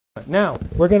Now,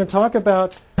 we're going to talk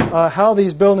about how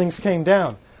these buildings came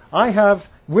down. I have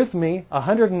with me I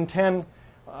have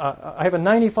a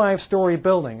 95-story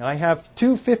building. I have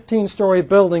two 15-story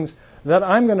buildings that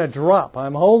I'm going to drop.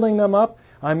 I'm holding them up.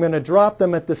 I'm going to drop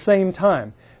them at the same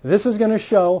time. This is going to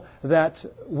show that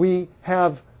we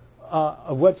have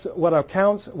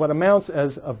what amounts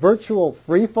as a virtual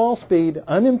free fall speed,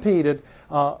 unimpeded,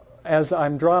 as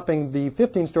I'm dropping the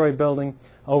 15-story building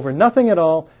over nothing at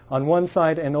all on one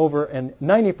side and over a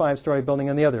 95-story building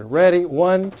on the other. Ready?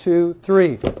 1, 2,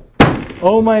 3.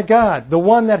 Oh my God, the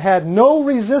one that had no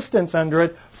resistance under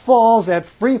it falls at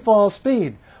free fall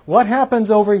speed. What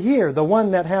happens over here? The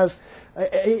one that has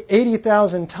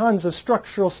 80,000 tons of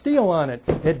structural steel on it.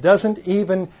 It doesn't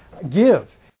even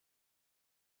give.